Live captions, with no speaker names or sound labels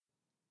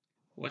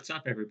What's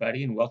up,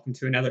 everybody, and welcome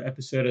to another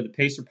episode of the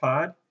Pacer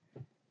Pod.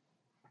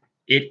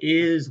 It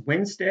is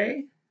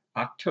Wednesday,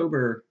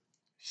 October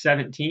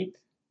 17th,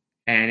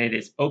 and it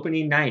is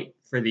opening night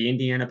for the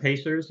Indiana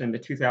Pacers in the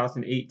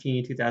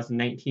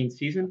 2018-2019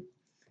 season.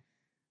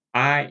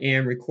 I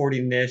am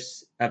recording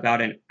this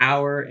about an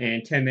hour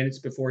and 10 minutes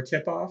before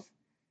tip-off,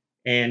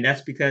 and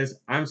that's because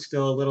I'm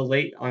still a little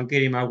late on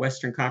getting my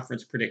Western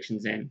Conference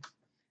predictions in.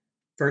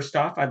 First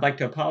off, I'd like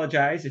to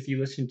apologize if you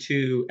listened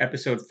to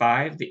episode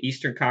 5, the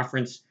Eastern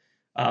Conference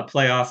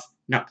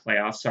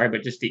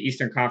just the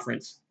Eastern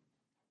Conference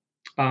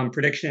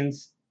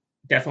predictions.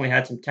 Definitely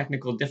had some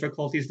technical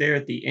difficulties there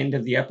at the end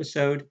of the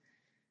episode.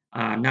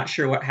 I'm not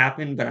sure what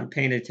happened, but I'm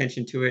paying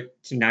attention to it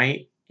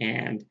tonight,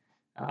 and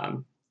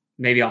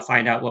maybe I'll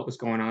find out what was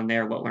going on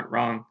there, what went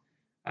wrong.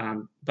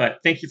 But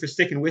thank you for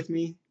sticking with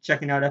me,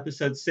 checking out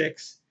episode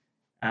 6.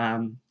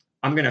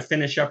 I'm going to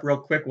finish up real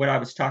quick what I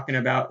was talking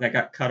about that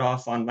got cut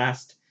off on the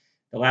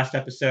last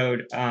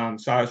episode.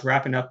 So I was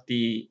wrapping up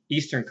the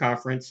Eastern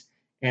Conference,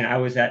 and I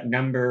was at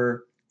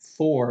number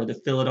 4, the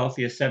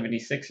Philadelphia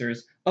 76ers.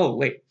 Oh,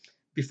 wait.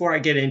 Before I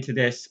get into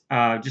this,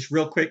 just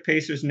real quick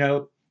Pacers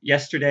note.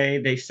 Yesterday,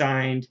 they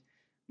signed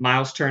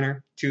Miles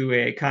Turner to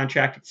a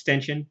contract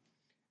extension,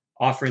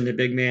 offering the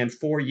big man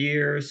 4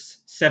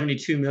 years,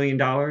 $72 million.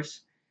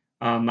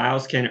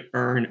 Miles can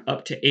earn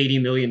up to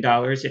 $80 million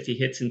if he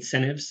hits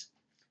incentives.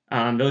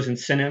 Those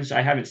incentives,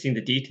 I haven't seen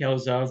the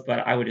details of, but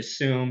I would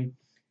assume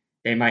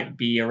they might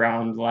be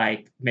around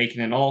like making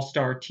an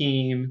all-star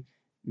team,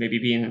 maybe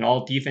being an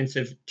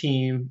all-defensive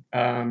team,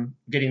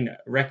 getting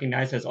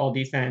recognized as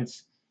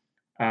all-defense.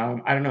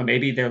 I don't know,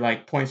 maybe they're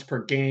like points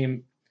per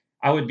game.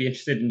 I would be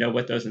interested to know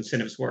what those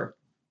incentives were.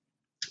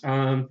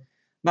 My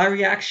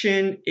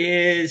reaction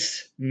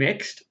is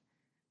mixed.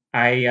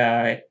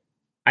 I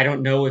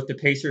don't know if the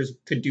Pacers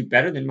could do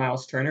better than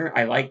Miles Turner.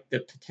 I like the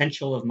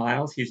potential of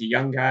Miles. He's a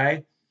young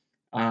guy.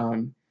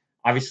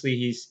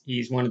 Obviously,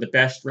 he's one of the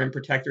best rim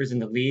protectors in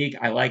the league.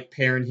 I like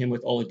pairing him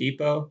with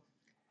Oladipo.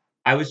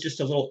 I was just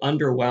a little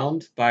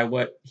underwhelmed by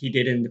what he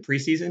did in the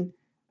preseason.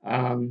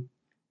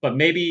 But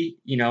maybe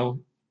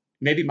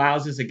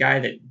Miles is a guy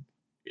that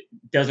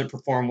doesn't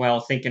perform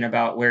well thinking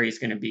about where he's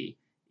going to be.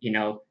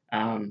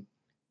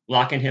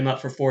 Locking him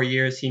up for 4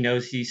 years, he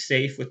knows he's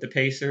safe with the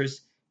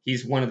Pacers.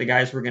 He's one of the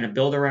guys we're going to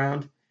build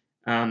around.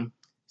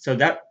 So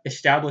that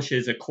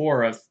establishes a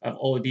core of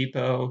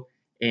Oladipo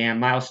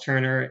and Miles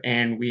Turner,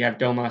 and we have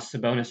Domas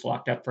Sabonis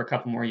locked up for a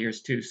couple more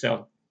years too.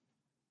 So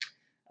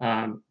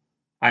I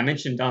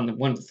mentioned on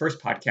one of the first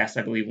podcasts,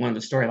 I believe, one of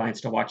the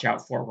storylines to watch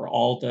out for were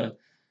all the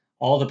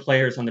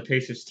players on the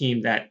Pacers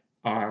team that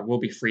will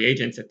be free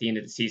agents at the end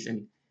of the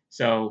season.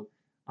 So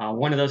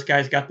one of those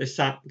guys got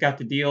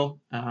the deal.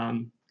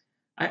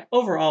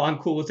 Overall, I'm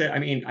cool with it. I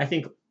mean, I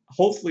think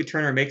hopefully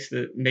Turner makes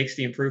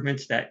the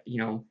improvements that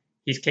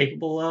he's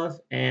capable of,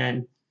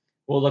 and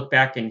we'll look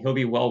back and he'll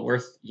be well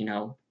worth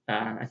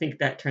I think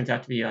that turns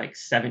out to be like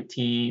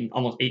 17,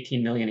 almost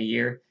 18 million a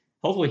year.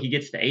 Hopefully he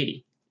gets to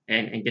 80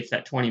 and gets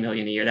that 20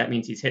 million a year. That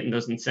means he's hitting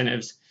those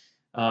incentives,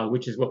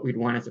 which is what we'd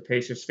want as a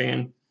Pacers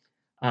fan.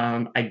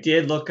 I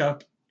did look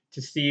up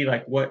to see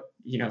like what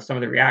some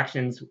of the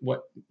reactions,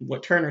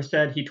 what Turner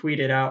said. He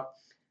tweeted out,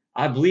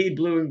 "I bleed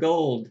blue and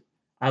gold.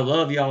 I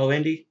love y'all,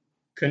 Indy.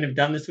 Couldn't have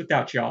done this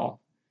without y'all."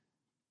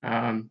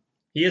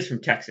 He is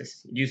from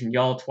Texas, using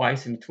y'all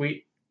twice in the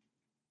tweet.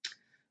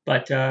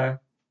 But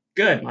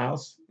good,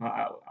 Miles.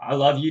 I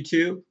love you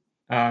too.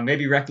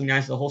 Maybe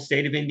recognize the whole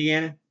state of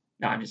Indiana.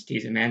 No, I'm just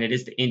teasing, man. It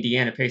is the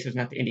Indiana Pacers,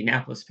 not the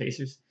Indianapolis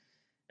Pacers.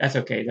 That's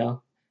okay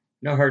though.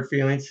 No hurt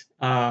feelings.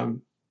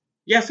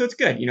 Yeah, so it's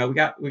good.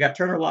 We got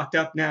Turner locked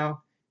up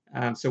now.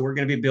 So we're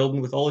going to be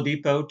building with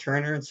Oladipo,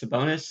 Turner, and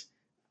Sabonis.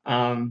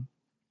 And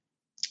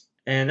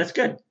that's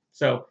good.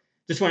 So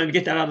just wanted to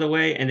get that out of the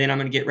way, and then I'm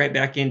going to get right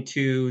back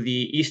into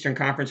the Eastern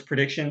Conference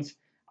predictions.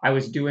 I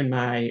was doing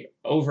my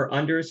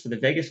over-unders for the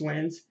Vegas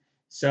wins.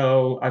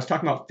 So I was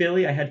talking about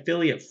Philly. I had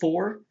Philly at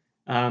 4.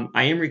 I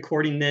am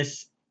recording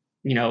this,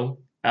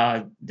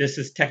 this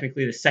is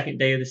technically the second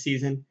day of the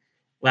season.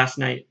 Last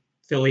night,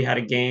 Philly had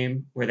a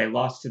game where they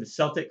lost to the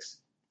Celtics,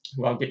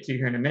 who I'll get to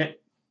here in a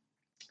minute.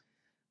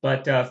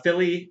 But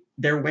Philly,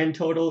 their win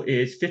total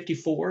is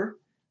 54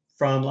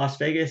 from Las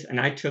Vegas, and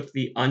I took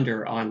the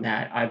under on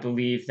that. I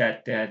believe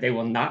that they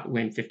will not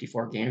win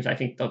 54 games. I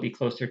think they'll be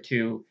closer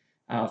to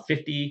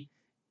 50.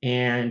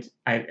 And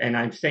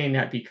I'm saying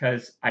that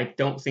because I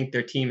don't think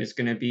their team is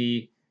going to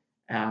be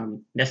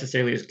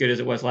necessarily as good as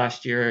it was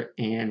last year.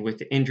 And with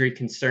the injury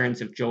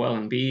concerns of Joel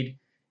Embiid,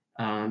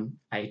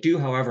 I do,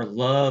 however,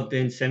 love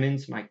Ben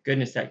Simmons. My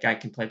goodness, that guy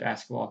can play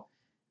basketball.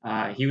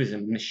 He was a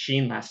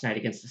machine last night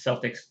against the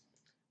Celtics.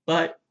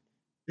 But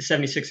the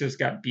 76ers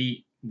got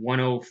beat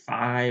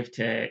 105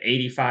 to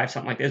 85,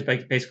 something like this,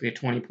 basically a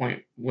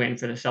 20-point win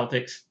for the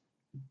Celtics.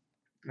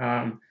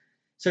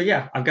 So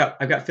yeah, I've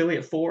got Philly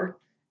at 4.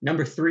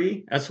 Number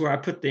 3, that's where I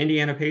put the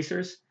Indiana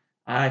Pacers.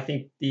 I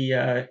think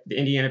the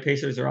Indiana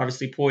Pacers are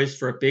obviously poised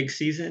for a big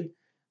season.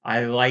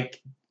 I like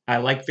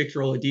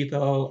Victor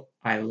Oladipo.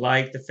 I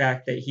like the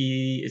fact that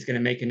he is going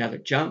to make another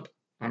jump.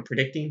 I'm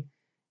predicting,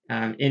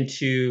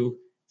 into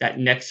that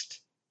next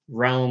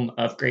realm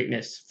of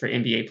greatness for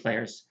NBA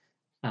players.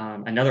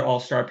 Another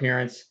All-Star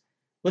appearance.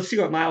 Let's see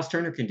what Miles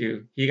Turner can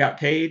do. He got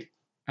paid.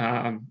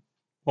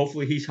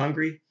 Hopefully he's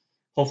hungry.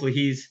 Hopefully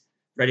he's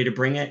ready to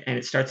bring it, and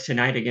it starts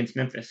tonight against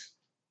Memphis.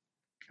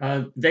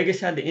 Vegas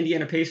had the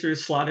Indiana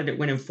Pacers slotted at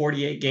winning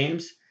 48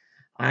 games.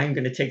 I'm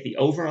going to take the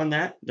over on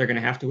that. They're going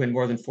to have to win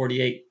more than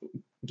 48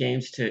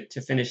 games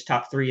to finish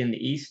top 3 in the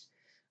East.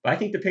 But I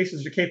think the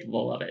Pacers are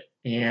capable of it.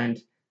 And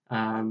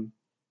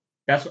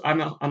that's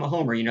I'm a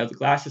homer. You know, the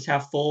glass is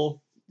half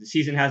full. The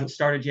season hasn't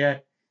started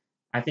yet.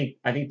 I think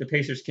the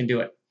Pacers can do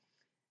it.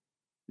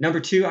 Number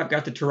 2, I've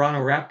got the Toronto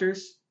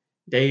Raptors.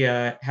 They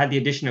had the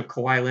addition of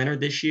Kawhi Leonard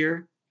this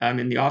year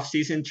in the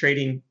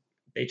offseason.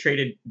 They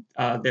traded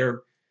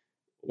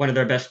one of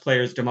their best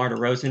players, DeMar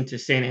DeRozan, to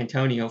San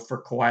Antonio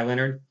for Kawhi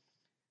Leonard.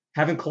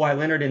 Having Kawhi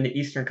Leonard in the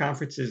Eastern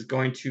Conference is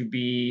going to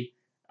be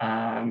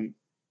an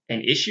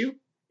issue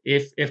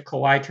if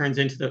Kawhi turns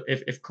into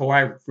if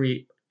Kawhi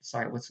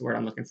what's the word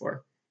I'm looking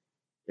for?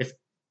 If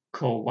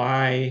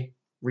Kawhi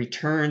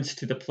returns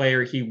to the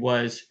player he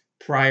was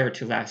prior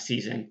to last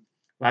season.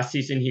 Last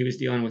season he was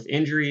dealing with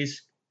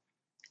injuries.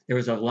 There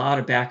was a lot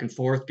of back and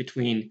forth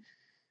between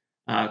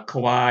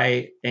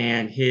Kawhi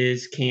and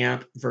his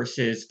camp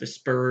versus the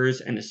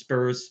Spurs and the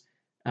Spurs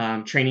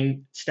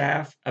training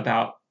staff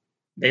about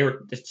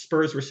the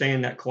Spurs were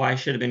saying that Kawhi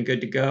should have been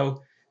good to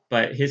go,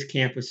 but his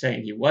camp was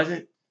saying he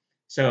wasn't.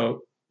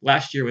 So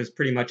last year was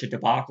pretty much a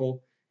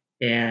debacle,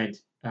 and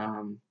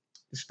the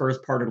Spurs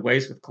parted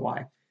ways with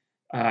Kawhi.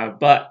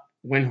 But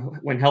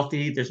when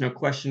healthy, there's no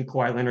question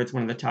Kawhi Leonard's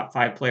one of the top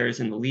 5 players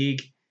in the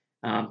league,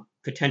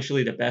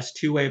 potentially the best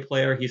two-way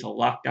player. He's a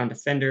lockdown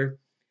defender.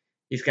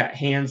 He's got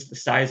hands the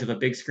size of a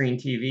big screen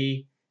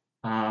TV,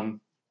 and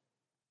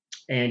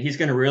he's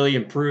going to really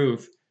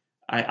improve,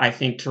 I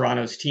think,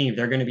 Toronto's team.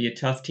 They're going to be a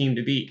tough team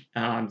to beat.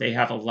 They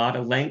have a lot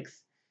of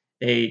length.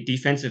 They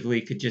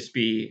defensively could just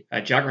be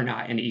a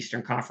juggernaut in the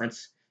Eastern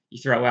Conference.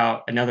 You throw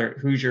out another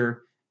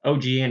Hoosier,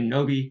 OG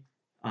Anunoby,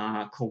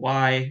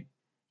 Kawhi,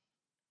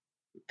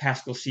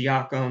 Pascal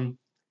Siakam,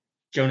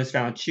 Jonas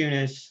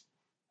Valanciunas,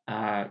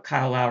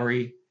 Kyle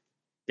Lowry.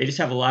 They just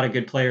have a lot of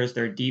good players.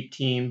 They're a deep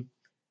team.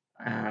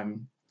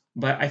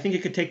 But I think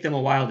it could take them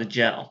a while to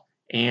gel.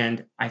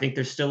 And I think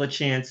there's still a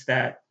chance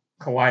that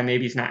Kawhi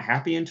maybe is not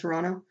happy in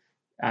Toronto.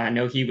 I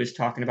know he was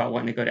talking about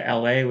wanting to go to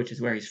LA, which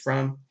is where he's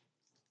from.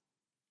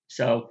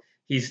 So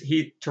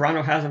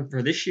Toronto has him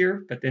for this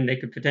year, but then they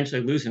could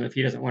potentially lose him if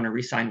he doesn't want to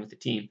re-sign with the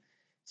team.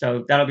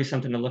 So that'll be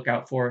something to look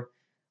out for.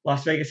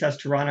 Las Vegas has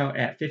Toronto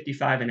at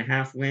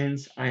 55.5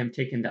 wins. I am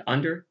taking the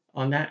under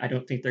on that. I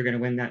don't think they're going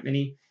to win that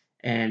many.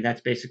 And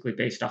that's basically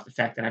based off the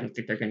fact that I don't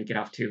think they're going to get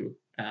off to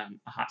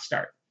a hot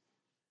start.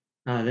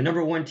 The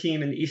number 1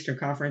 team in the Eastern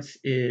Conference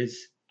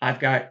is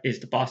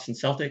the Boston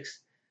Celtics.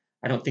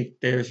 I don't think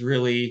there's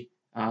really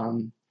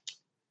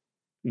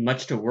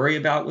much to worry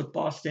about with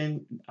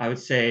Boston. I would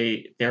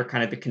say they're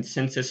kind of the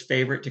consensus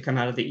favorite to come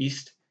out of the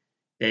East.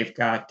 They've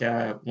got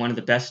one of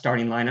the best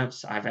starting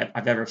lineups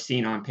I've ever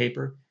seen on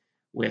paper,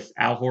 with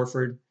Al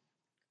Horford,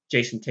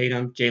 Jason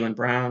Tatum, Jaylen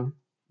Brown,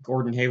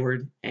 Gordon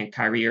Hayward, and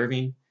Kyrie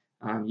Irving.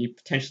 You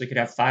potentially could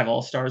have 5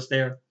 All-Stars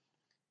there.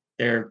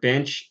 Their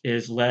bench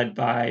is led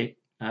by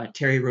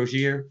Terry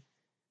Rozier,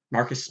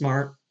 Marcus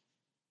Smart,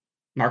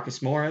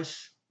 Marcus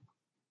Morris,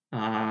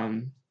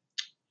 Aaron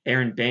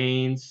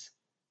Baines.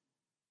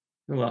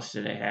 Who else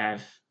do they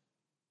have?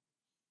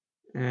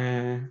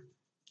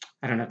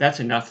 I don't know. That's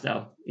enough,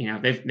 though. You know,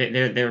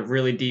 they're a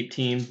really deep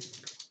team.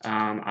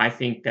 I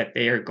think that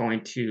they are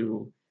going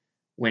to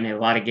win a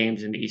lot of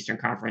games in the Eastern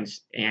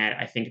Conference, and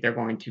I think they're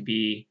going to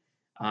be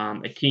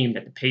a team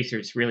that the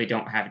Pacers really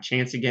don't have a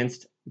chance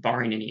against,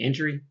 barring any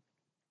injury.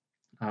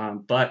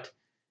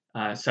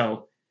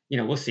 So, you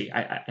know, we'll see.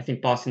 I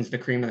think Boston's the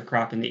cream of the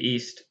crop in the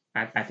East.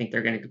 I think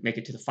they're going to make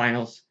it to the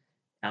finals.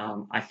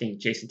 I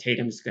think Jason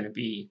Tatum is going to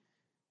be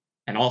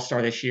an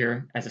all-star this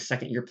year as a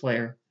second-year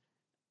player.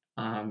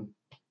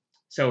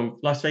 So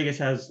Las Vegas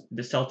has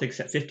the Celtics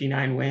at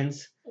 59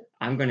 wins.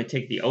 I'm going to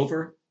take the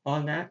over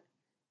on that,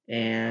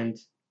 and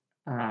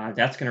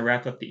that's going to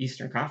wrap up the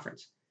Eastern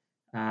Conference.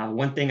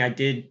 One thing I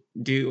did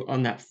do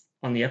on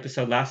the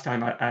episode last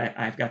time,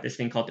 I've got this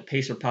thing called the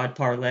Pacer Pod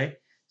Parlay.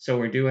 So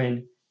we're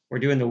doing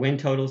the win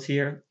totals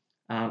here.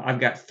 I've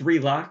got 3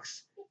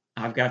 locks.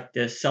 I've got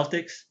the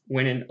Celtics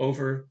winning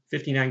over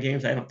 59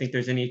 games. I don't think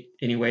there's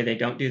any way they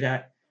don't do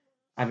that.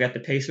 I've got the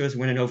Pacers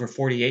winning over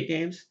 48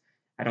 games.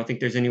 I don't think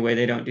there's any way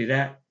they don't do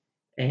that.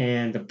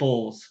 And the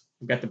Bulls.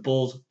 I've got the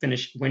Bulls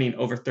finish winning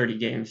over 30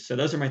 games. So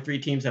those are my 3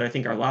 teams that I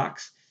think are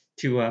locks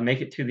to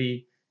make it to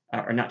the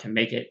or not to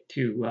make it,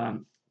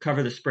 to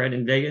cover the spread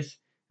in Vegas.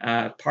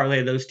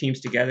 Parlay those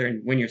teams together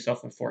and win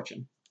yourself a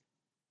fortune.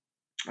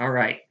 All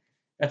right.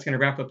 That's going to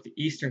wrap up the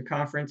Eastern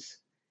Conference.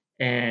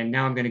 And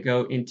now I'm going to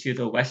go into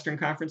the Western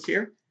Conference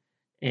here.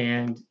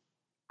 And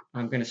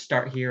I'm going to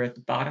start here at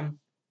the bottom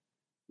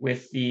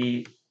with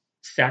the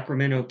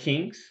Sacramento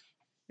Kings.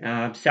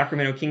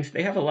 Sacramento Kings,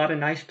 they have a lot of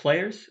nice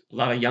players, a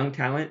lot of young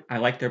talent. I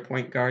like their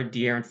point guard,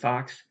 De'Aaron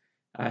Fox.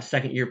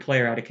 second-year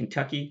player out of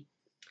Kentucky.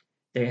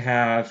 They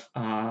have,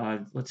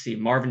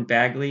 Marvin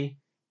Bagley.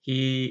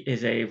 He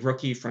is a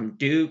rookie from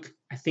Duke.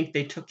 I think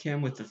they took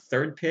him with the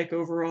 3rd pick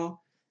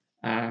overall.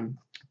 They've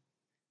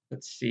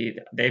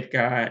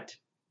got,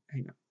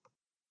 hang on.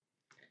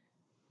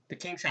 The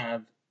Kings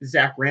have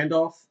Zach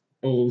Randolph,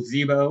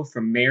 Zebo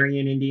from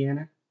Marion,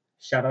 Indiana.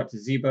 Shout out to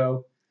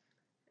Zebo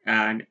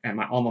and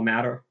my alma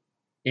mater,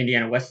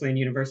 Indiana Wesleyan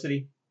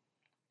University.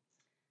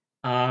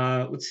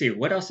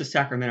 What else does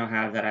Sacramento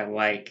have that I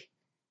like?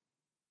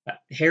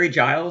 Harry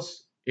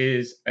Giles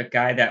is a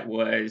guy that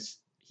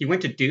he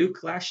went to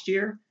Duke last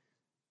year,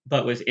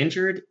 but was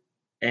injured.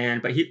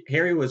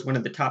 Harry was one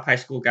of the top high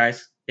school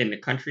guys in the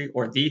country,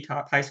 or the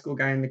top high school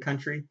guy in the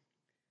country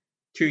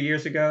 2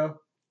 years ago.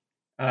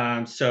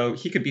 So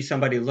he could be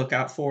somebody to look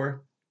out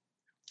for.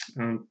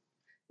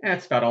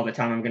 That's about all the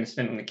time I'm going to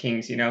spend on the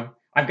Kings.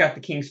 I've got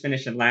the Kings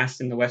finishing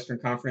last in the Western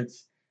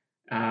Conference.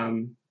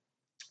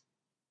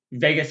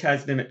 Vegas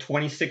has them at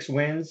 26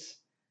 wins.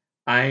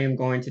 I am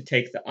going to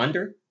take the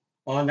under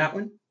on that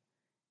one.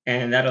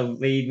 And that'll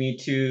lead me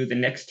to the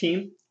next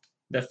team,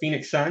 the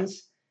Phoenix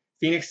Suns.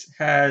 Phoenix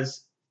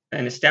has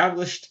an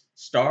established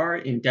star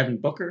in Devin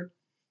Booker.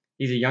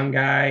 He's a young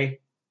guy.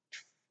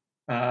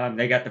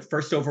 They got the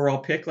 1st overall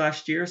pick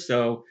last year,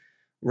 so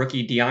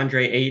rookie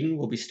DeAndre Ayton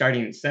will be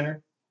starting at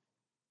center.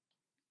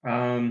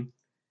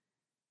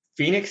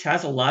 Phoenix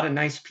has a lot of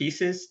nice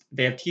pieces.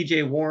 They have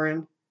TJ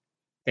Warren.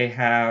 They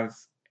have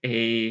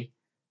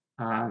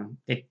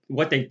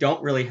what they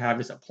don't really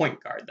have is a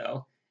point guard,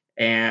 though.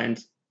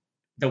 And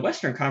the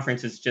Western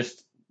Conference is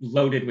just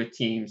loaded with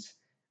teams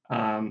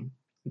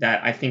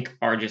that I think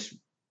are just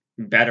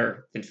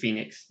better than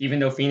Phoenix, even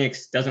though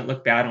Phoenix doesn't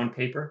look bad on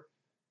paper.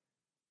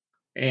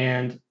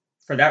 And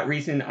for that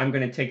reason, I'm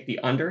going to take the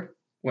under,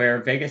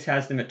 where Vegas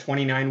has them at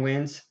 29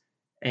 wins,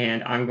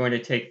 and I'm going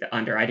to take the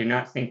under. I do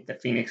not think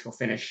that Phoenix will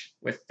finish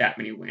with that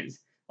many wins.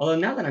 Although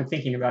now that I'm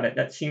thinking about it,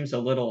 that seems a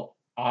little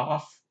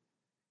off.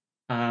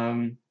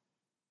 I'm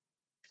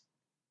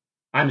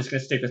just going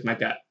to stick with my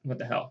gut. What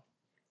the hell?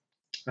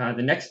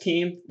 The next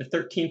team, the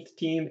 13th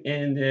team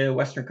in the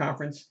Western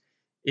Conference,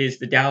 is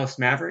the Dallas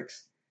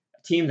Mavericks,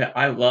 a team that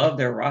I love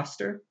their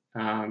roster.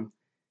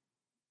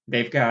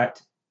 They've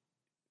got,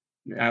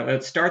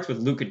 it starts with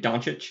Luka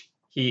Doncic.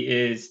 He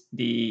is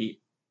he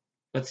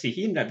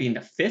ended up being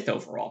the 5th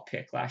overall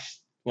pick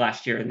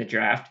last year in the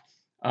draft.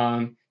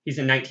 He's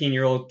a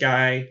 19-year-old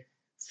guy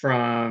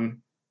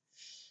from,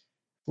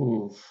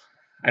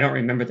 I don't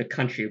remember the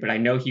country, but I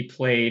know he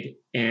played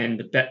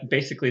in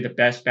basically the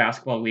best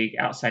basketball league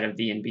outside of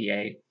the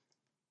NBA.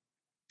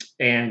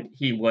 And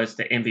he was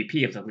the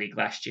MVP of the league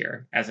last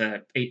year as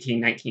a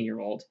 18,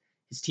 19-year-old.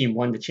 His team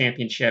won the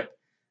championship.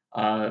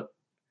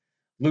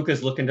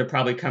 Luka's looking to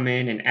probably come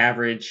in and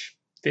average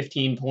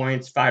 15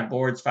 points, 5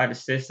 boards, 5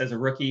 assists as a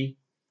rookie.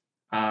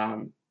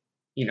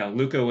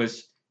 Luka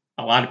was,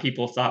 a lot of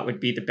people thought,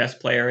 would be the best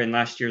player in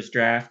last year's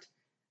draft.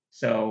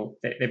 So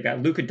they've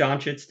got Luka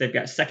Doncic. They've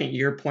got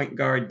 2nd-year point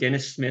guard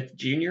Dennis Smith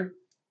Jr.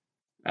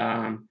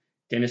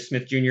 Dennis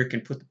Smith Jr.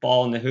 can put the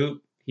ball in the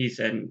hoop. He's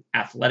an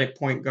athletic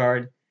point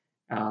guard,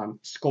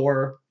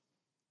 scorer.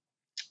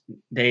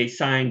 They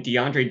signed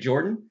DeAndre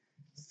Jordan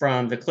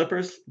from the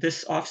Clippers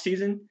this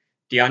offseason.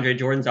 DeAndre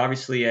Jordan's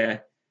obviously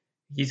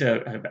he's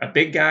a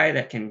big guy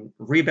that can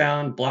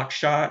rebound, block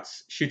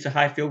shots, shoots a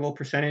high field goal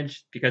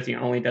percentage because he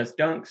only does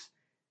dunks,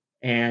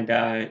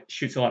 and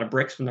shoots a lot of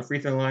bricks from the free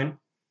throw line.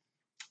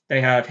 They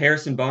have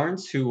Harrison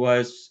Barnes, who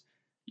was,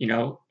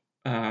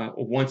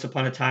 once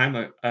upon a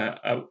time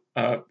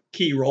a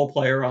key role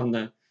player on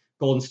the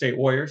Golden State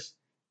Warriors.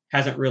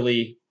 Hasn't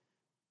really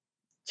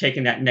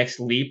taken that next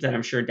leap that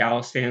I'm sure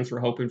Dallas fans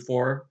were hoping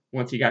for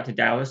once he got to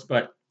Dallas.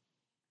 But,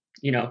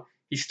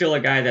 he's still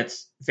a guy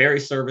that's very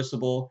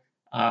serviceable.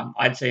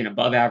 I'd say an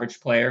above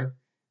average player.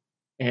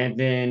 And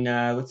then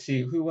let's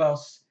see, who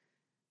else?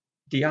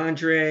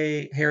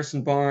 DeAndre,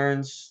 Harrison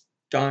Barnes,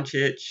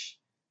 Doncic.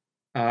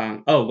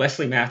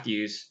 Wesley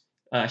Matthews,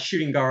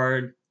 shooting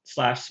guard /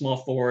 small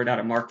forward out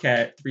of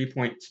Marquette,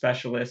 3-point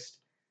specialist.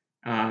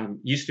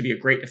 Used to be a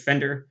great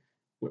defender,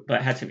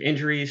 but had some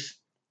injuries.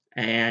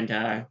 And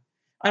I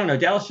don't know,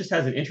 Dallas just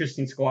has an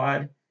interesting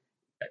squad.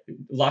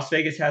 Las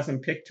Vegas has them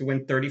picked to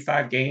win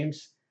 35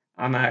 games.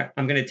 I'm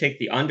going to take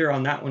the under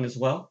on that one as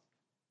well.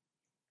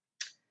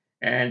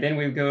 And then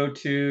we go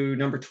to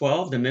number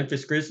 12, the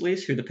Memphis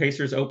Grizzlies, who the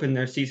Pacers opened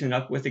their season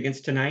up with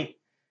against tonight.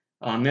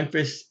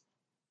 Memphis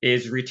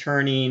is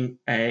returning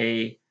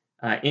a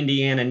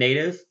Indiana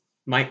native,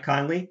 Mike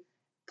Conley,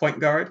 point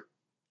guard,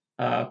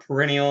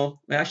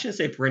 perennial. Well, I shouldn't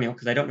say perennial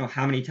because I don't know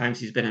how many times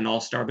he's been an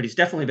all-star, but he's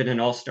definitely been an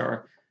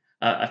all-star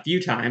a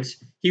few times.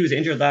 He was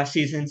injured last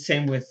season.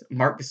 Same with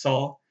Marc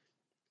Gasol,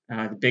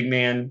 the big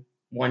man,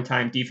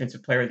 one-time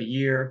Defensive Player of the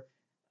Year.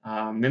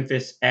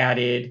 Memphis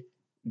I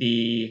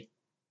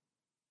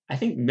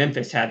think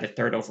Memphis had the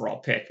 3rd overall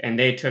pick, and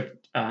they took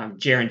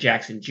Jaren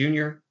Jackson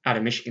Jr. out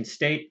of Michigan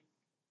State.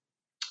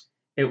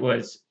 It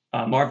was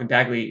Marvin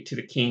Bagley to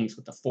the Kings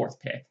with the 4th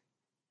pick.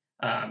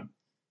 I'm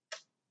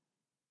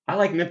I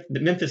like the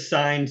Memphis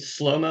signed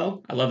Slow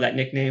Mo. I love that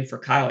nickname for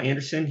Kyle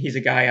Anderson. He's a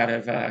guy out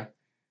of uh,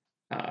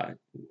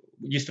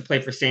 used to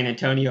play for San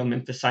Antonio.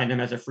 Memphis signed him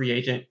as a free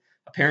agent.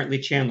 Apparently,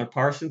 Chandler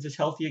Parsons is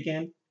healthy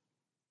again.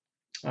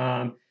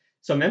 Um,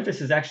 so Memphis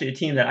is actually a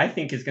team that I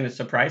think is going to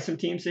surprise some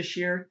teams this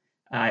year.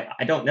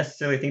 I don't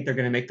necessarily think they're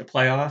going to make the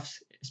playoffs,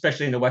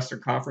 especially in the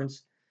Western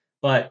Conference.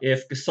 But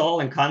if Gasol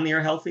and Conley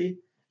are healthy,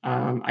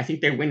 I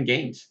think they win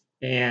games.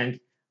 And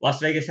Las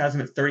Vegas has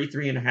them at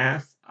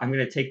 33.5. I'm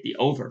going to take the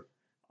over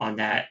on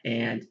that.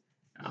 And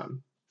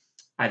um,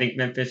 I think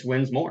Memphis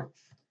wins more.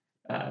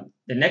 The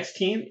next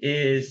team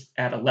is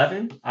at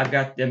 11. I've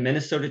got the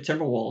Minnesota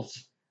Timberwolves.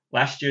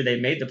 Last year they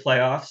made the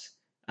playoffs.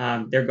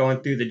 They're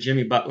going through the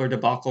Jimmy Butler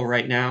debacle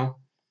right now,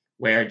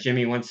 where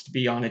Jimmy wants to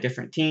be on a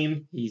different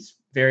team. He's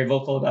very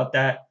vocal about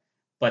that,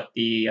 but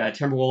the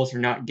Timberwolves are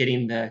not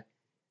getting the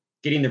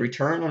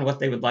return on what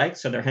they would like,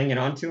 so they're hanging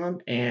on to him.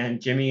 And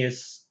Jimmy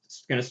is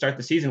going to start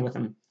the season with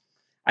him.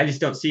 I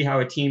just don't see how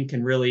a team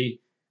can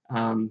really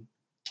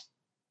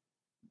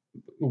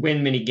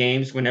win many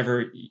games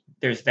whenever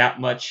there's that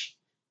much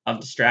of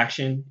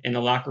distraction in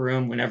the locker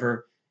room,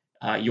 whenever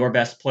your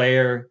best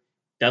player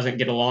doesn't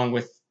get along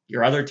with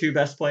your other two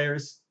best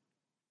players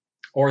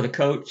or the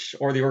coach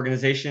or the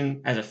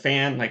organization. As a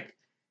fan, like,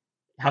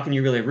 how can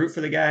you really root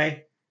for the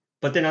guy?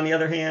 But then on the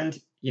other hand,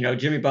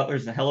 Jimmy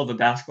Butler's a hell of a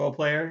basketball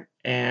player,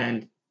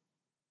 and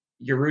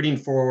you're rooting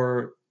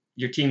for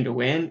your team to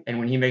win. And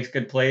when he makes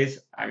good plays,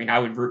 I mean, I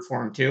would root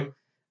for him too.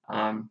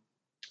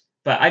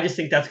 But I just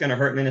think that's going to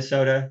hurt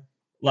Minnesota.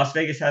 Las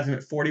Vegas has them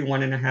at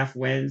 41.5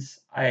 wins.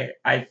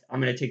 I'm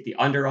going to take the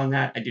under on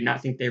that. I do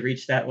not think they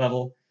reached that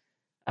level.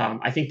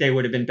 I think they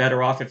would have been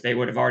better off if they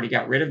would have already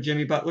got rid of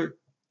Jimmy Butler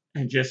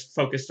and just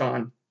focused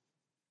on,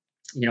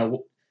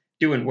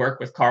 doing work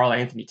with Karl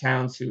Anthony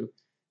Towns, who,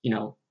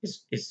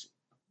 is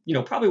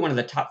probably one of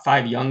the top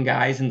 5 young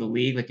guys in the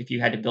league. Like, if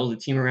you had to build a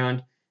team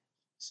around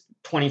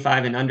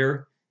 25 and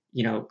under,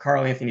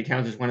 Karl Anthony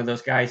Towns is one of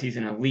those guys. He's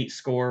an elite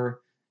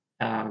scorer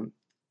from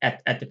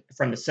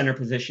the center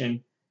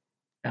position.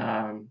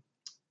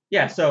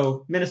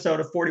 So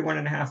Minnesota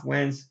 41.5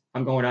 wins.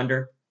 I'm going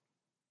under.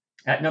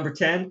 At number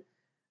 10,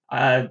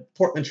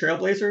 Portland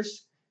Trailblazers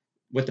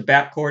with the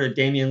backcourt of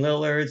Damian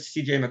Lillard,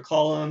 CJ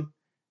McCollum.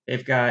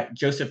 They've got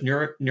Joseph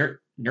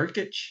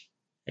Nurkic,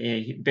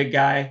 a big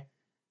guy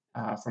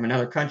from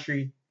another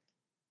country.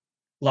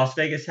 Las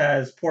Vegas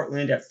has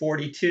Portland at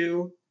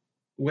 42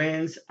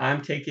 wins.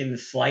 I'm taking the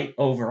slight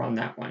over on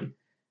that one.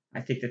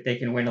 I think that they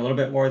can win a little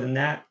bit more than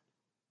that.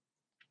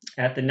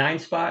 At the 9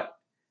 spot,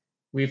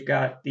 we've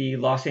got the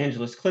Los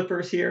Angeles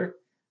Clippers here.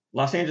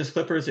 Los Angeles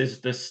Clippers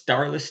is the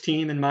starless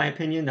team, in my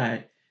opinion.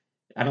 I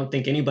don't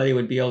think anybody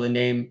would be able to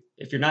name,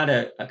 if you're not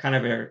a kind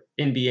of an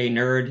NBA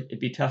nerd, it'd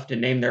be tough to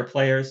name their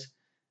players.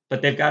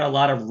 But they've got a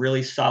lot of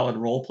really solid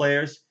role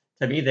players.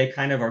 To me, they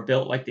kind of are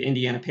built like the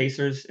Indiana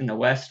Pacers in the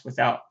West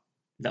without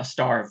the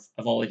star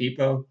of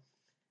Oladipo.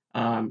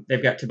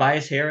 They've got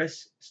Tobias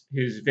Harris,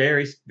 who's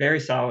very, very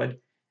solid.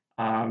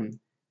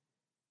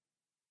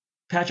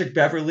 Patrick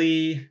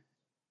Beverley,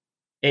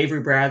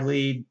 Avery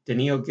Bradley,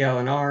 Danilo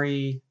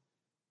Gallinari,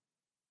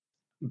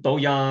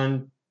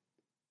 Boban,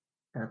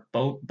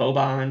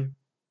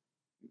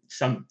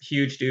 some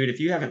huge dude. If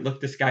you haven't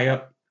looked this guy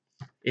up,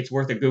 it's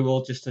worth a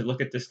Google just to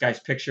look at this guy's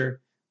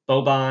picture.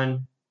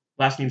 Boban,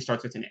 last name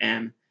starts with an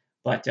M,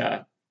 but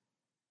the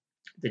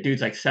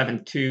dude's like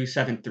 7'2",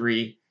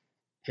 7'3".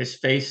 His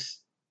face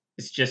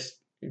is just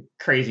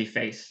crazy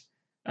face.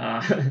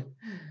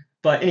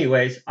 But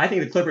anyways, I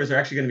think the Clippers are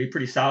actually going to be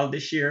pretty solid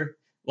this year.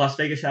 Las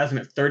Vegas has them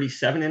at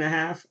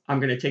 37.5.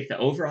 I'm going to take the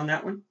over on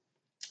that one.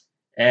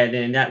 And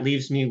then that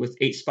leaves me with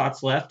 8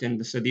 spots left.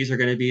 And so these are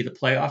going to be the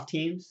playoff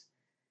teams.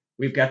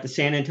 We've got the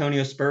San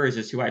Antonio Spurs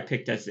is who I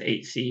picked as the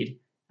 8th seed.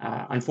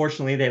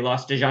 Unfortunately, they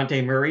lost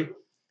DeJounte Murray,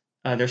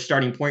 their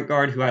starting point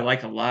guard, who I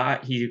like a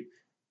lot. He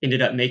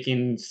ended up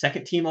making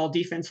second team all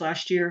defense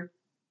last year.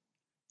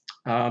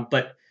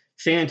 But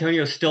San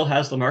Antonio still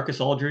has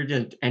LaMarcus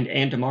Aldridge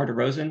and DeMar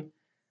DeRozan.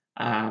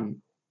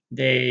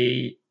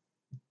 They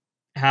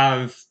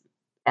have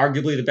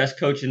arguably the best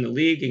coach in the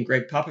league in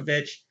Greg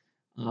Popovich,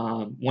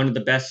 one of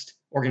the best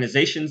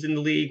organizations in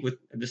the league with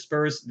the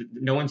Spurs.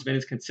 No one's been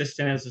as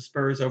consistent as the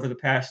Spurs over the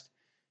past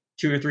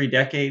 2 or 3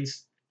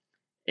 decades.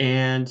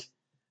 And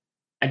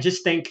I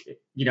just think,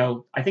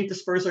 I think the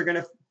Spurs are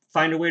going to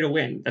find a way to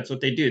win. That's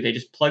what they do. They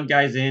just plug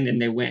guys in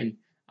and they win.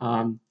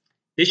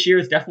 This year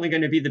is definitely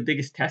going to be the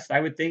biggest test, I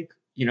would think,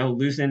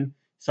 losing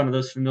some of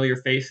those familiar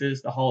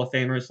faces, the Hall of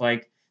Famers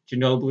like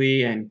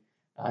Ginobili and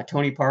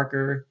Tony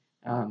Parker,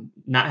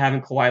 not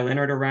having Kawhi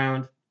Leonard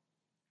around.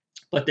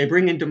 But they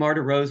bring in DeMar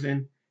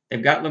DeRozan.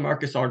 They've got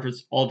LaMarcus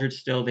Aldridge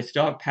still. They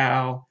still have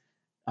Powell,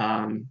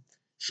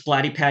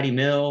 Splatty Patty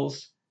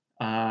Mills.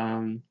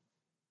 I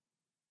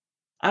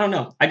don't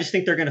know. I just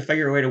think they're going to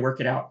figure a way to work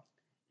it out.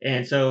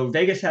 And so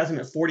Vegas has them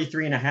at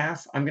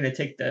 43.5. I'm going to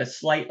take the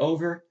slight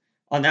over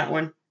on that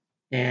one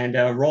and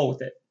roll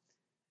with it.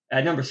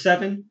 At number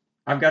 7,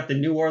 I've got the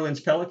New Orleans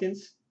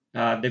Pelicans.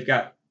 They've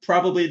got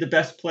probably the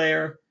best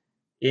player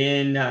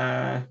in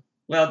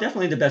well,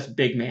 definitely the best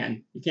big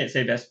man. You can't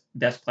say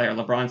best player.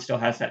 LeBron still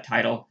has that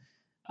title,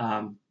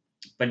 um,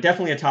 but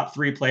definitely a top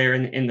 3 player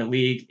in the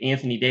league.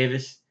 Anthony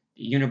Davis,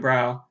 the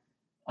unibrow,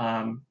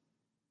 um,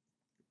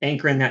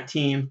 anchoring that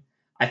team.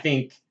 I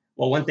think.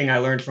 Well, one thing I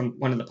learned from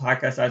one of the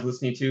podcasts I was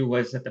listening to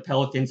was that the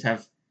Pelicans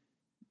have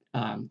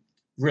um,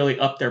 really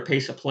upped their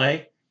pace of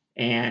play,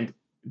 and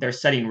they're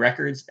setting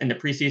records. In the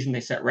preseason,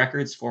 they set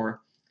records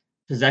for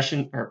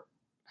possession or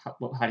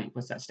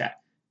what's that stat?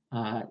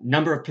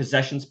 Number of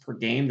possessions per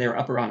game. They were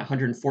up around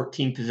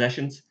 114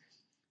 possessions.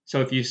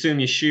 So if you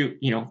assume you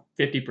shoot,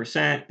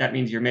 50%, that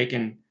means you're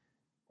making,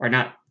 or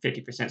not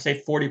 50%,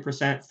 say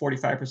 40%,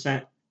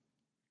 45%.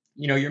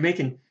 You're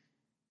making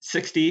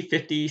 60,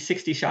 50,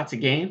 60 shots a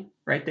game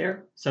right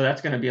there. So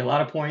that's going to be a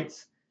lot of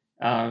points.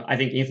 I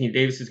think Anthony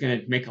Davis is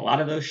going to make a lot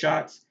of those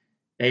shots.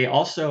 They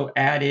also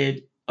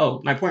added,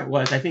 my point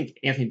was, I think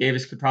Anthony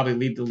Davis could probably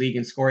lead the league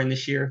in scoring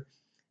this year.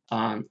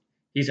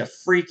 He's a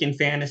freak in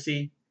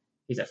fantasy.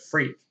 He's a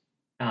freak.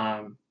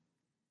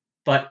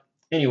 But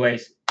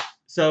anyways,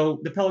 so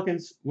the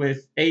Pelicans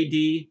with AD,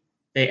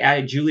 they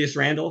added Julius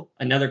Randle,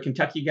 another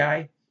Kentucky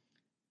guy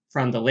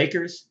from the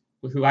Lakers,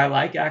 who I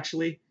like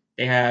actually.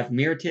 They have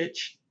Mirotic,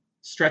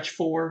 stretch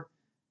 4,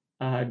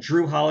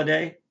 Drew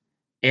Holiday,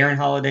 Aaron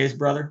Holiday's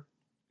brother,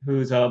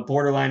 who's a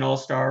borderline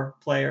all-star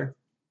player.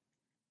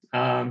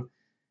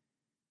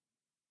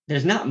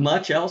 There's not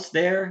much else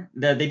there.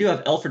 They do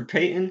have Elfrid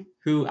Payton,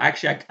 who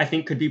actually I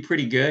think could be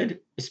pretty good,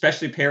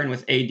 especially pairing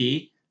with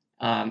AD.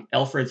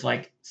 Elfrid's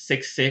like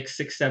 6'6",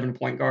 6'7"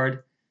 point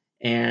guard,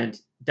 and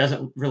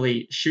doesn't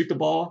really shoot the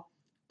ball,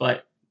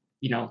 but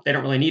they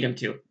don't really need him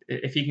to.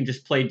 If he can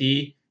just play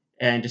D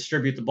and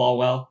distribute the ball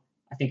well,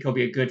 I think he'll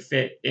be a good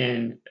fit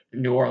in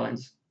New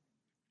Orleans.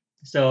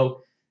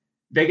 So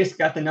Vegas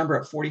got the number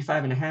at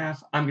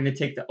 45.5. I'm going to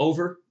take the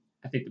over.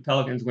 I think the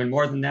Pelicans win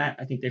more than that.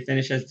 I think they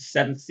finish as the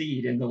 7th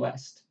seed in the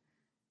West.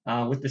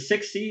 With the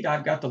 6th seed,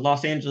 I've got the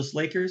Los Angeles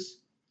Lakers.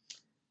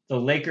 The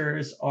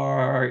Lakers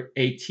are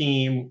a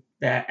team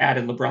that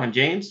added LeBron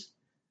James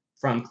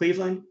from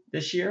Cleveland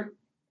this year.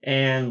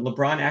 And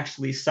LeBron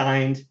actually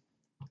signed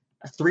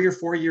a 3 or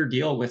 4 year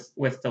deal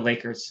with the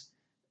Lakers,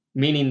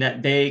 meaning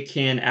that they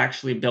can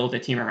actually build a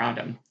team around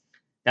him.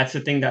 That's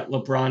the thing that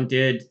LeBron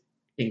did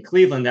in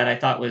Cleveland that I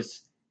thought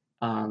was,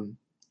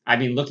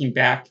 looking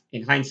back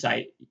in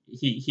hindsight,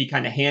 he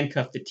kind of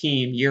handcuffed the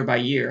team year by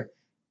year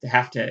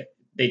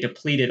they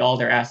depleted all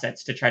their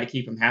assets to try to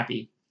keep him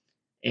happy.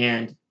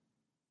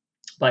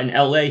 But in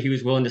LA, he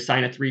was willing to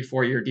sign a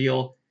 3-4 year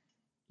deal.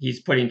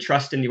 He's putting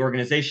trust in the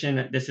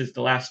organization. This is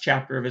the last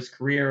chapter of his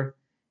career.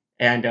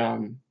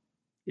 And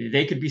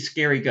they could be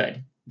scary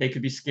good. They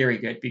could be scary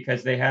good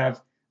because they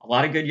have a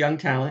lot of good young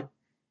talent.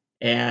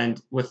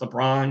 And with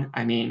LeBron,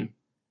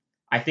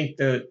 I think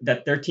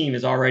that their team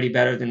is already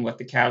better than what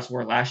the Cavs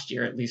were last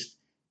year. At least,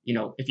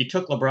 if you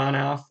took LeBron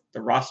off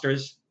the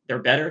rosters, they're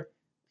better.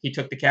 He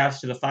took the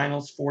Cavs to the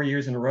finals 4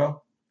 years in a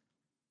row.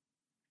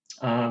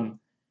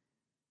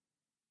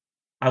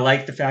 I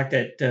like the fact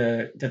that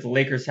the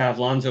Lakers have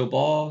Lonzo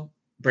Ball,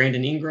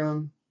 Brandon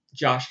Ingram,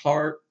 Josh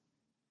Hart,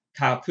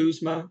 Kyle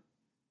Kuzma,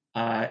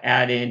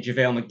 add in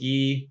JaVale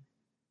McGee,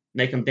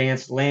 make them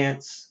dance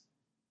Lance,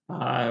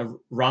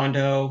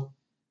 Rondo.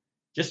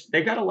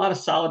 They've got a lot of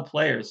solid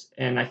players,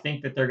 and I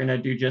think that they're going to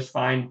do just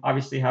fine.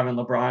 Obviously, having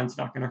LeBron's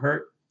not going to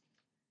hurt.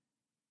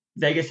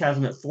 Vegas has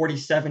them at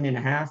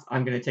 47.5.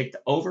 I'm going to take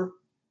the over.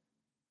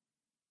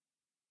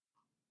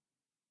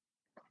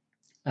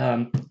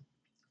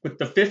 With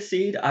the 5th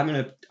seed,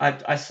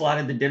 I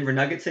slotted the Denver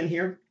Nuggets in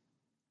here.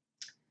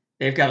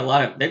 They've got a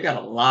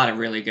lot of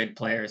really good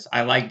players.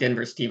 I like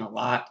Denver's team a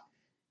lot.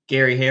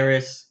 Gary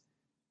Harris,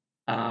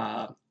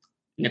 Nikola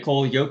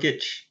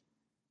Jokic,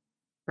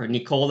 or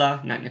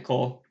Nikola, not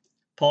Nicole,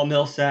 Paul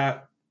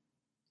Millsap,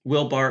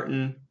 Will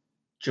Barton,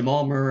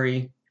 Jamal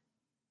Murray,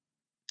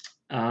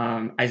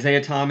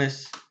 Isaiah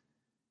Thomas.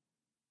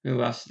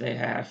 Who else do they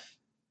have?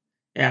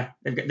 Yeah,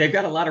 they've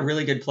got a lot of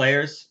really good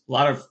players, a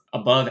lot of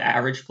above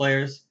average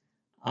players,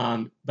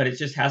 but it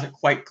just hasn't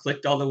quite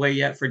clicked all the way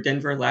yet for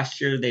Denver.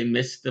 Last year, they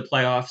missed the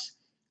playoffs.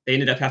 They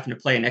ended up having to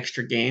play an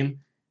extra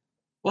game.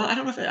 Well, I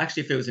don't know if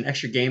it was an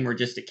extra game or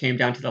just it came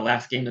down to the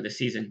last game of the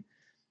season.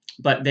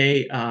 But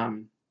they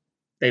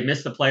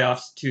missed the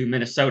playoffs to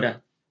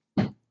Minnesota.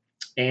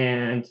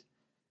 And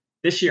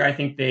this year, I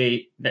think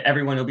that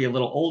everyone will be a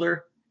little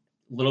older,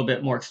 a little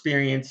bit more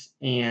experience,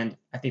 and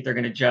I think they're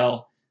going to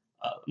gel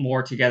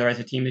more together as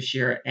a team this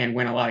year and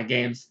win a lot of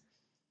games.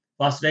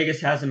 Las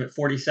Vegas has them at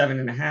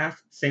 47.5,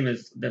 same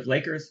as the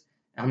Lakers.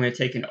 I'm going to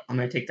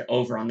take the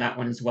over on that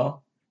one as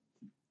well.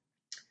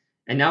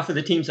 And now for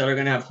the teams that are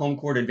going to have home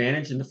court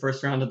advantage in the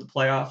first round of the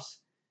playoffs.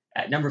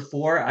 At number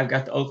 4, I've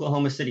got the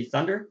Oklahoma City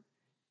Thunder,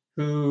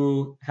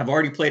 who have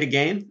already played a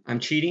game. I'm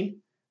cheating.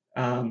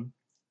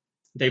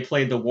 They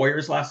played the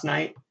Warriors last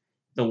night.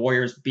 The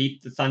Warriors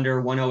beat the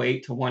Thunder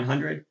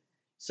 108-100.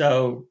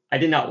 So I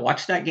did not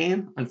watch that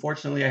game.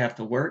 Unfortunately, I have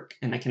to work,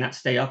 and I cannot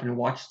stay up and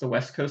watch the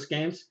West Coast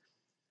games.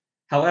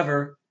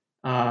 However,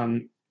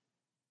 looking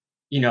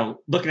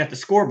at the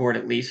scoreboard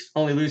at least,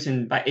 only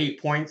losing by 8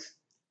 points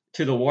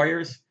to the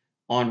Warriors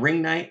on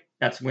ring night.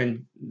 That's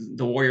when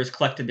the Warriors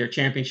collected their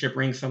championship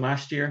rings from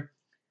last year.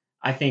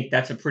 I think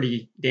that's a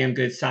pretty damn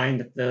good sign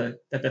that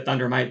the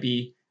Thunder might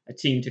be a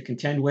team to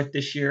contend with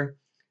this year.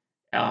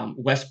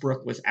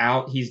 Westbrook was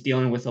out. He's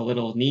dealing with a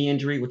little knee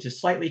injury, which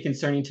is slightly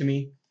concerning to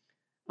me.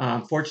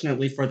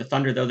 Fortunately for the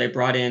Thunder, though, they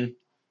brought in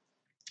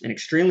an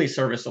extremely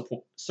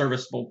serviceable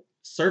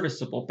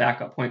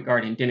backup point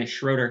guard in Dennis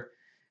Schroeder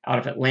out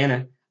of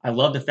Atlanta. I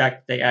love the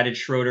fact that they added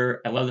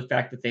Schroeder. I love the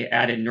fact that they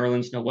added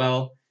Nerlens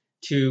Noel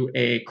to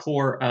a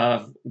core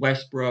of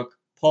Westbrook,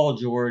 Paul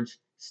George,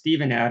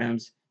 Steven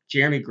Adams,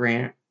 Jeremy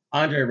Grant,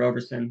 Andre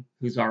Roberson,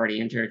 who's already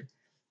injured.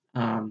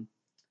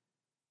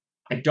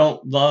 I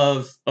don't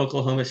love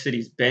Oklahoma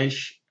City's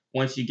bench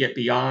once you get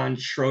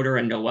beyond Schroeder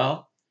and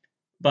Noel.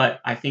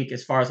 But I think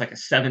as far as like a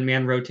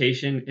 7-man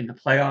rotation in the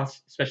playoffs,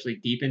 especially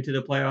deep into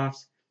the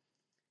playoffs,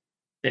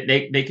 that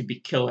they could be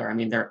killer. I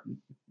mean, they're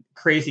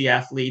crazy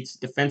athletes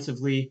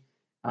defensively.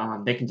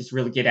 They can just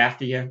really get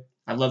after you.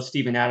 I love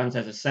Steven Adams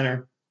as a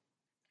center.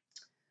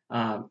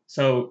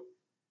 So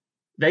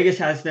Vegas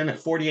has them at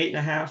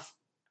 48.5.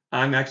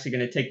 I'm actually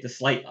going to take the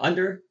slight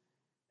under,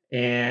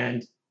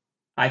 and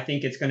I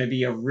think it's going to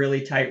be a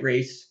really tight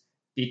race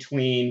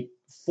between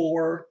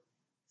 4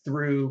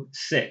 through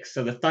 6.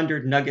 So the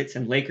Thunder, Nuggets,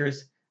 and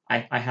Lakers,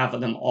 I have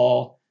them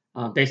all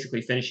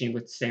basically finishing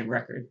with the same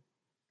record.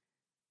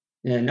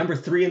 And number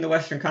 3 in the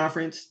Western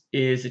Conference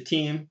is a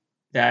team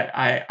that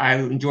I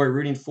enjoy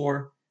rooting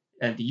for,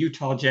 the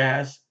Utah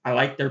Jazz. I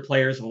like their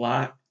players a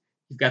lot.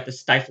 You've got the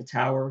Stifle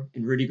Tower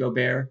and Rudy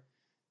Gobert,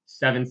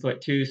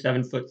 7'2",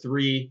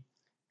 7'3",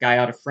 guy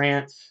out of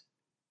France.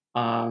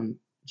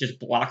 Just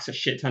blocks a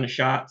shit ton of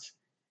shots.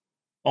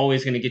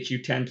 Always going to get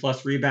you 10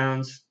 plus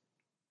rebounds.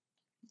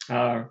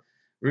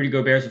 Rudy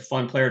Gobert is a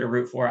fun player to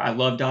root for. I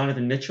love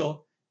Donovan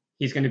Mitchell.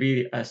 He's going to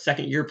be a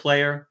second-year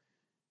player.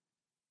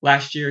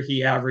 Last year,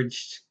 he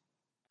averaged,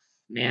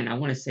 I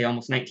want to say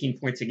almost 19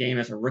 points a game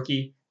as a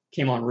rookie.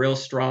 Came on real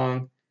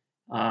strong.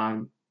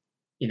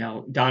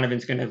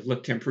 Donovan's going to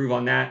look to improve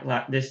on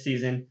that this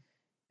season.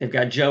 They've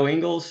got Joe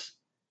Ingles,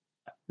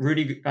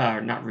 Ricky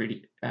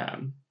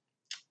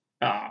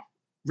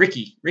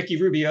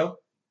Rubio.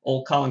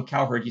 Old Colin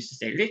Cowherd used to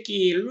say,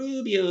 Ricky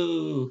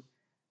Rubio.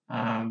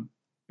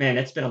 Man,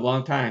 it's been a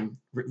long time.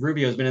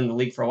 Rubio's been in the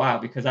league for a while,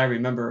 because I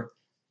remember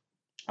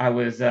I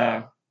was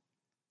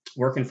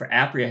working for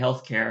Apria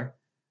Healthcare,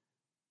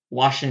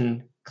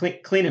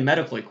 cleaning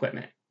medical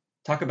equipment.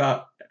 Talk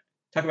about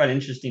an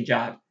interesting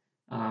job.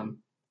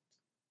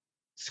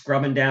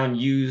 Scrubbing down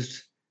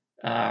used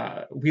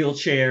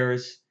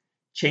wheelchairs,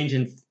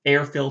 changing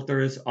air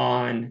filters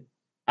on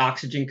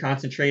oxygen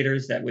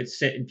concentrators that would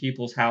sit in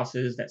people's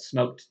houses that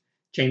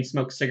chain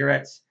smoked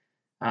cigarettes.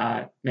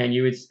 I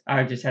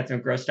just had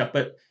some gross stuff.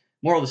 But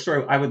moral of the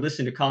story, I would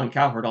listen to Colin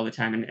Cowherd all the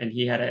time, and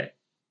he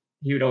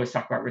would always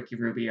talk about Ricky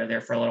Rubio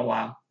there for a little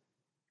while.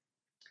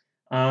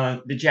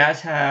 The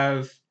Jazz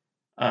have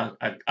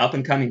an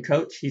up-and-coming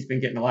coach. He's been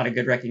getting a lot of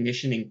good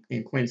recognition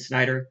in Quinn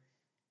Snyder.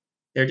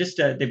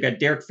 They've got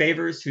Derek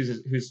Favors,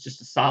 who's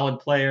just a solid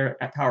player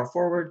at power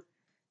forward.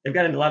 They've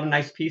got a lot of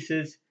nice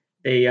pieces.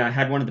 They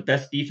had one of the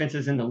best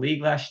defenses in the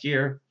league last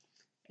year,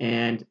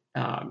 and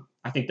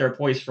I think they're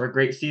poised for a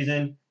great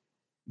season.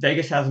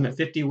 Vegas has them at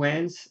 50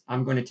 wins.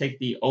 I'm going to take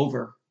the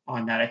over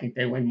on that. I think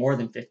they win more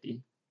than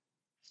 50.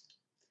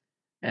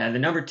 And the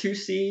number 2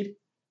 seed,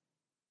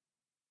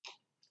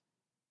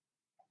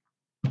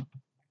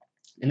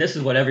 and this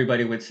is what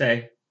everybody would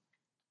say,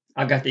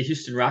 I've got the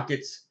Houston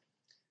Rockets.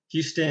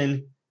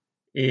 Houston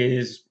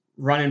is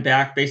running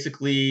back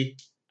basically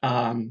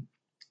the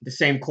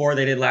same core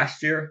they did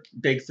last year.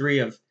 Big 3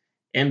 of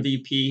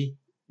MVP,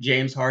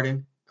 James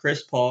Harden,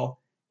 Chris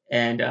Paul,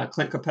 and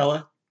Clint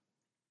Capella.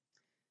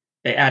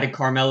 They added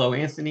Carmelo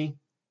Anthony.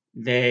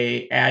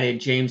 They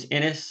added James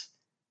Ennis.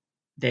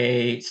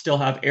 They still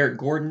have Eric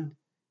Gordon,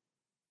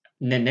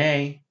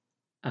 Nene.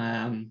 They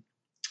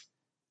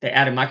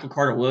added Michael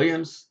Carter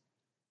Williams.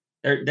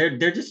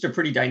 They're just a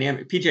pretty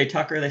dynamic. PJ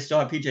Tucker. They still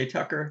have PJ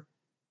Tucker.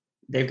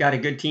 They've got a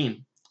good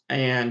team.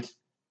 And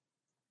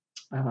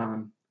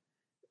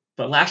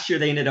but last year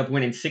they ended up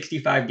winning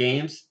 65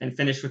 games and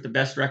finished with the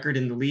best record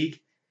in the league.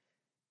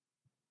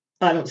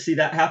 I don't see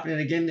that happening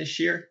again this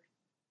year.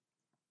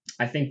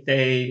 I think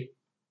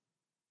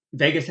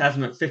Vegas has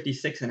them at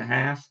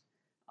 56.5.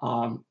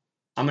 I'm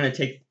going to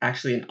take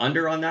actually an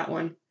under on that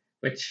one,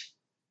 which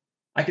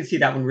I could see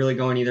that one really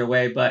going either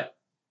way. But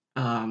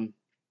I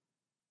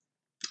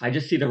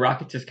just see the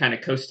Rockets just kind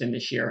of coasting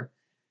this year.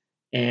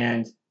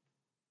 And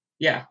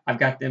yeah, I've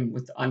got them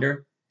with the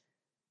under,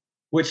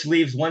 which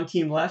leaves one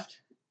team left,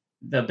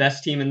 the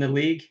best team in the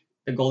league,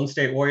 the Golden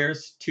State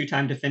Warriors,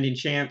 2-time defending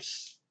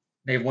champs.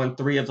 They've won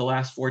 3 of the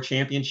last 4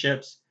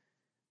 championships.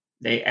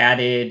 They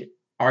added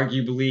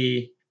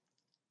arguably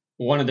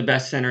one of the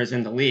best centers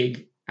in the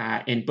league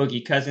in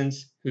Boogie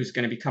Cousins, who's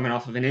going to be coming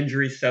off of an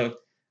injury. So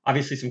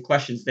obviously some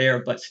questions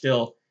there, but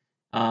still,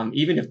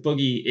 even if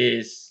Boogie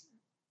is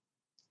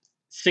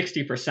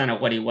 60% of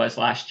what he was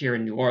last year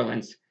in New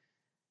Orleans,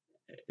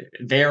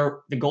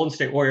 the Golden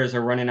State Warriors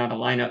are running out a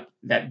lineup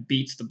that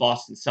beats the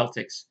Boston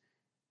Celtics,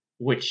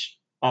 which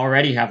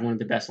already have one of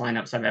the best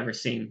lineups I've ever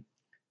seen.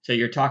 So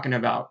you're talking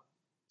about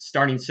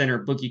starting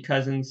center Boogie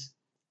Cousins,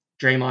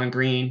 Draymond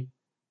Green,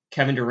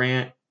 Kevin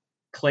Durant,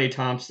 Klay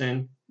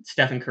Thompson,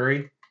 Stephen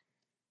Curry.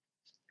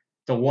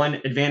 The one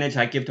advantage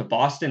I give to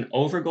Boston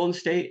over Golden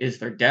State is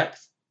their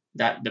depth.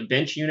 That the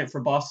bench unit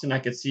for Boston I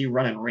could see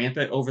running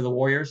rampant over the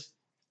Warriors.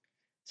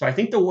 So I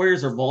think the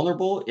Warriors are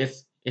vulnerable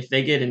if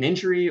they get an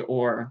injury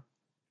or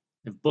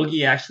if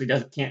Boogie actually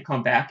can't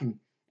come back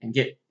and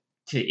get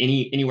to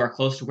anywhere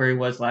close to where he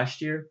was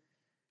last year.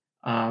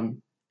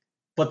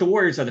 But the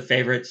Warriors are the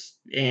favorites,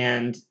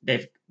 and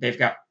they've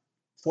got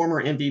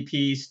former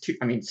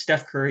MVPs.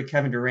 Steph Curry,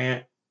 Kevin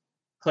Durant,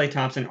 Klay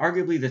Thompson,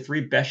 arguably the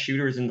three best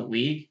shooters in the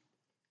league.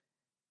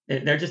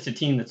 They're just a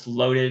team that's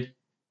loaded.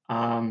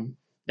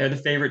 They're the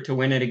favorite to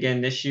win it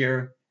again this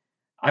year.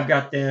 I've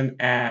got them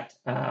at,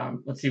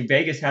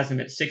 Vegas has them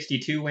at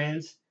 62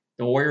 wins.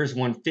 The Warriors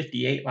won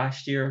 58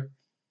 last year.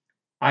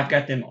 I've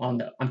got them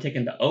I'm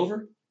taking the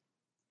over.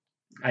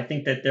 I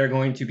think that they're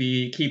going to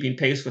be keeping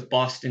pace with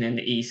Boston in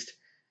the East.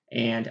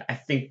 And I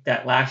think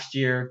that last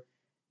year,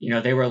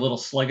 they were a little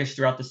sluggish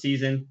throughout the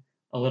season,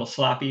 a little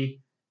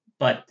sloppy.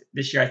 But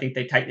this year, I think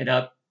they tightened it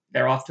up.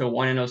 They're off to a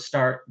 1-0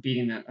 start,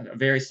 beating a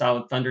very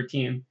solid Thunder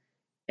team.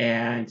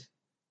 And,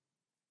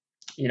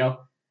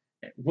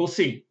 we'll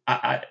see.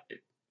 I'd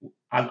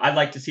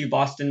like to see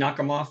Boston knock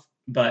them off,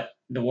 but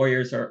the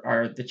Warriors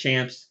are the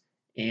champs,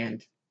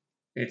 and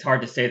it's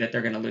hard to say that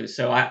they're going to lose.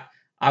 So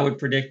I would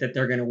predict that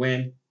they're going to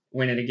win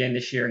it again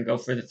this year and go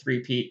for the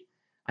three-peat.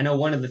 I know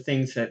one of the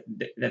things that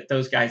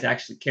those guys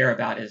actually care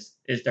about is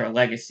their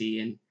legacy,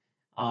 and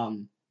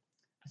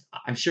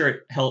I'm sure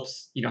it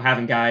helps,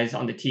 having guys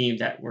on the team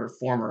that were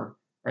former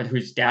or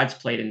whose dads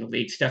played in the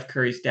league. Steph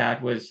Curry's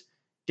dad was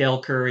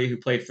Dell Curry, who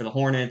played for the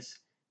Hornets.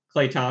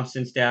 Klay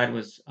Thompson's dad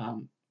was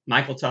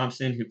Michael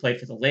Thompson, who played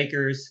for the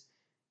Lakers.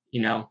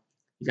 You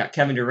got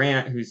Kevin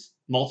Durant, who's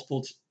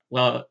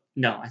I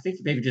think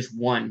maybe just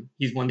one.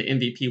 He's won the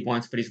MVP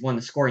once, but he's won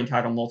the scoring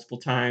title multiple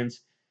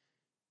times.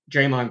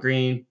 Draymond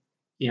Green,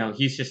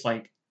 he's just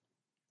like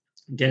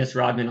Dennis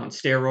Rodman on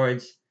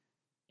steroids.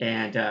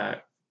 And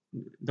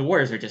the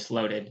Warriors are just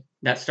loaded.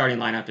 That starting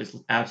lineup is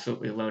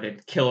absolutely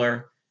loaded.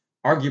 Killer.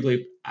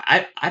 Arguably,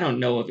 I don't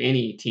know of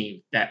any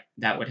team that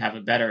would have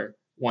a better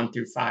 1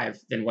 through 5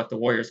 than what the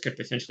Warriors could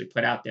potentially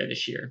put out there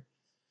this year.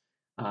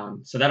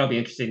 So that'll be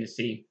interesting to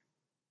see.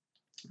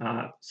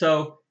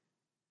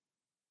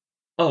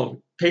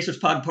 Pacers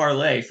Pod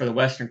Parlay for the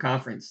Western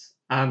Conference.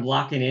 I'm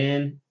locking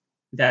in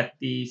that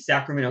the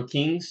Sacramento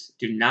Kings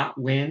do not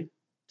win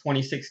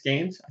 26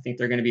 games. I think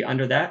they're going to be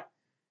under that.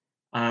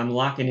 I'm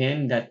locking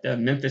in that the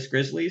Memphis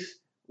Grizzlies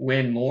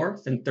win more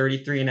than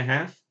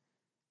 33.5.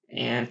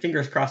 And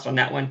fingers crossed on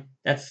that one.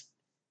 That's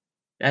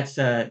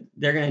they're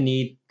going to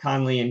need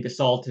Conley and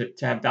Gasol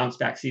to have bounce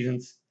back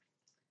seasons.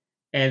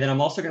 And then I'm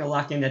also going to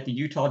lock in that the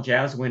Utah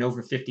Jazz win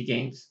over 50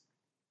 games.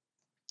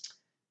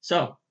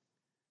 So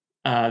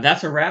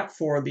that's a wrap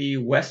for the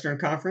Western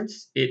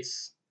Conference.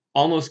 It's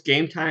almost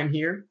game time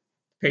here.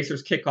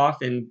 Pacers tip off.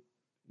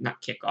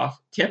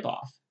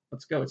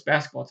 Let's go. It's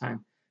basketball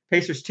time.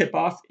 Pacers tip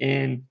off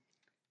in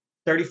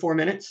 34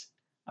 minutes.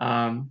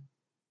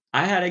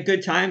 I had a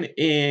good time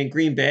in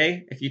Green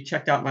Bay. If you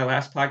checked out my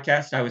last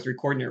podcast, I was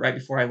recording it right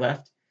before I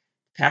left.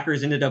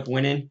 Packers ended up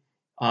winning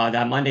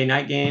that Monday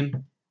night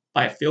game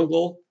by a field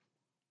goal.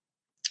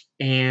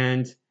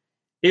 And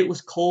it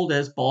was cold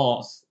as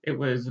balls. It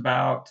was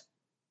about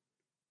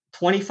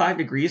 25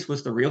 degrees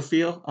was the real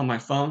feel on my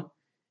phone.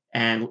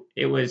 And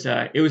it was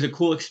a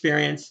cool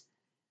experience.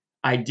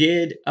 I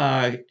did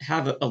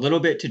have a little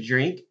bit to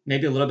drink,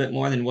 maybe a little bit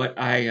more than what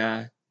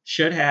I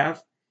should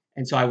have.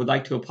 And so I would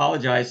like to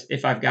apologize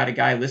if I've got a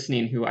guy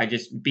listening who I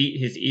just beat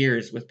his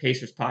ears with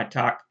Pacers Pod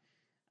Talk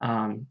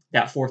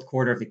that fourth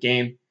quarter of the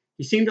game.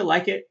 He seemed to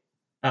like it,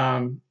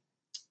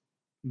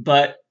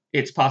 but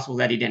it's possible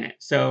that he didn't.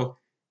 So,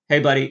 hey,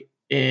 buddy,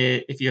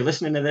 if you're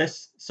listening to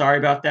this, sorry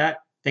about that.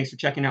 Thanks for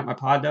checking out my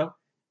pod, though.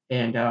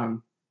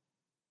 And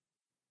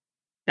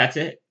that's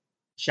it.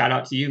 Shout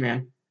out to you,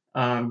 man.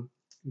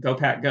 Go,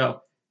 Pack,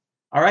 go.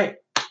 All right.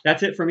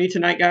 That's it for me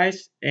tonight,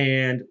 guys.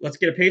 And let's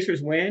get a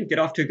Pacers win, get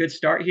off to a good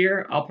start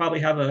here. I'll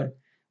probably have the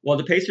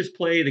Pacers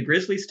play the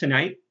Grizzlies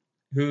tonight,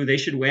 who they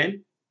should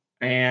win.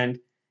 And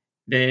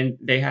then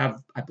they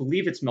have, I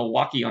believe it's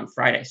Milwaukee on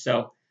Friday.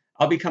 So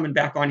I'll be coming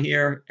back on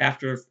here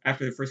after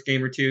the first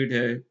game or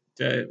two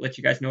to let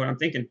you guys know what I'm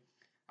thinking.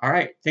 All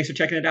right. Thanks for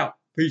checking it out.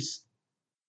 Peace.